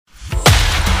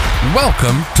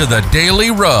Welcome to the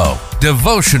Daily Row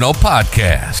Devotional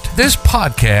Podcast. This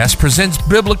podcast presents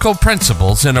biblical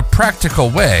principles in a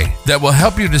practical way that will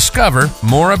help you discover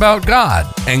more about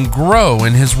God and grow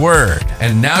in His Word.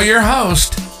 And now your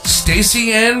host,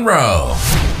 Stacey Ann Rowe.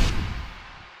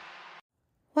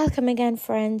 Welcome again,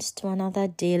 friends, to another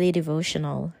daily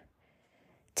devotional.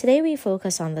 Today we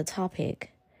focus on the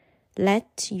topic,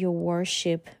 let your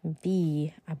worship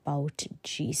be about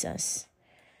Jesus.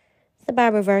 The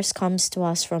Bible verse comes to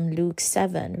us from Luke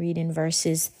 7, reading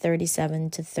verses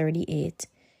 37 to 38.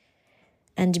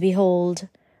 And behold,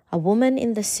 a woman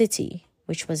in the city,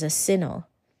 which was a sinner,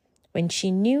 when she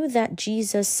knew that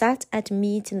Jesus sat at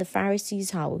meat in the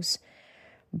Pharisee's house,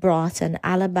 brought an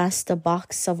alabaster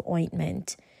box of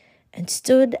ointment, and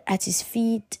stood at his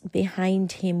feet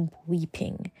behind him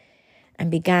weeping, and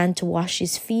began to wash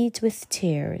his feet with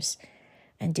tears,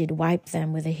 and did wipe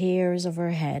them with the hairs of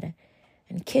her head,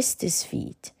 and kissed his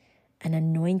feet, and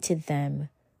anointed them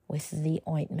with the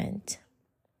ointment.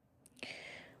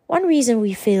 One reason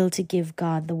we fail to give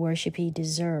God the worship He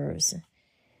deserves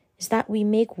is that we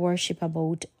make worship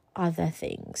about other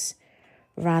things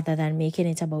rather than making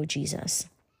it about Jesus.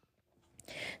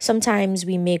 Sometimes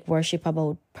we make worship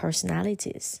about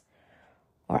personalities.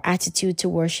 Our attitude to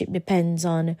worship depends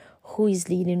on who is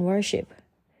leading worship.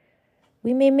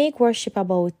 We may make worship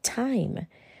about time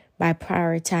by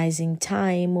prioritizing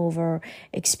time over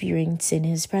experiencing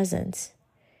His presence.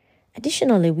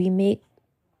 Additionally, we make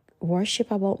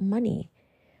worship about money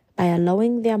by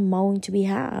allowing the amount we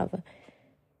have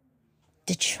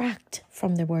detract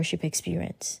from the worship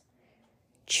experience.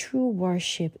 True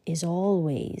worship is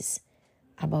always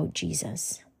about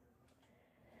Jesus.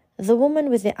 The woman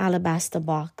with the alabaster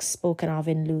box spoken of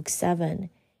in Luke 7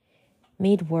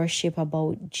 made worship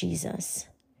about Jesus.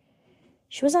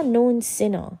 She was a known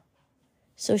sinner,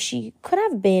 so she could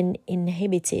have been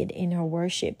inhibited in her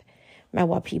worship by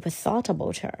what people thought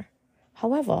about her.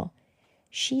 However,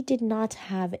 she did not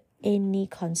have any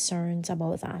concerns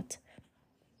about that.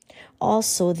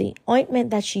 Also, the ointment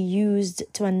that she used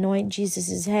to anoint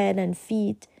Jesus' head and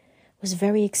feet was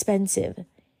very expensive,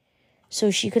 so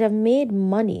she could have made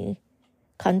money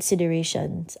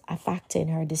considerations a factor in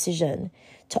her decision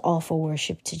to offer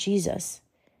worship to Jesus.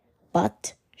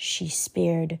 But she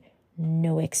spared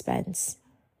no expense.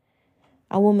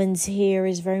 A woman's hair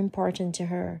is very important to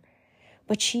her,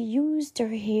 but she used her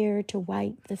hair to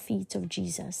wipe the feet of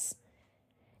Jesus.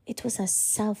 It was a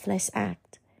selfless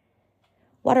act.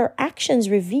 What our actions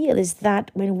reveal is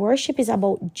that when worship is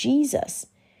about Jesus,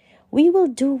 we will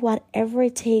do whatever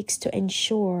it takes to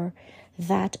ensure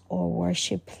that our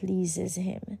worship pleases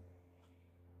Him.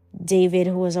 David,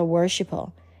 who was a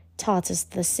worshiper, taught us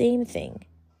the same thing.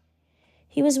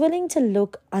 He was willing to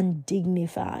look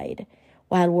undignified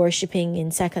while worshiping in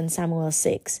 2 Samuel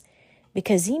 6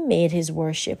 because he made his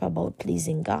worship about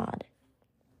pleasing God.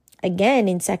 Again,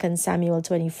 in 2 Samuel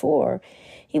 24,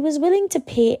 he was willing to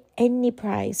pay any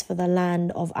price for the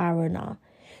land of Araunah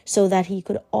so that he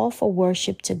could offer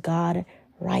worship to God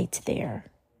right there.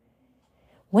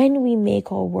 When we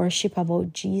make our worship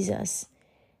about Jesus,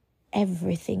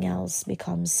 everything else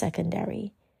becomes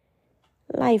secondary.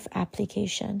 Life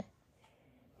application.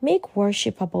 Make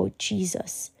worship about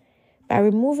Jesus by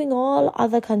removing all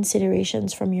other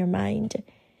considerations from your mind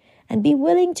and be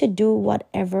willing to do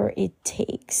whatever it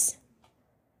takes.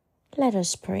 Let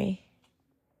us pray.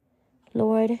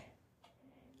 Lord,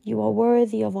 You are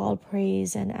worthy of all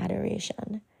praise and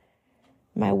adoration.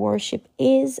 My worship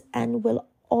is and will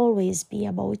always be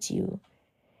about You.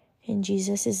 In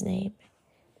Jesus' name,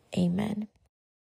 amen.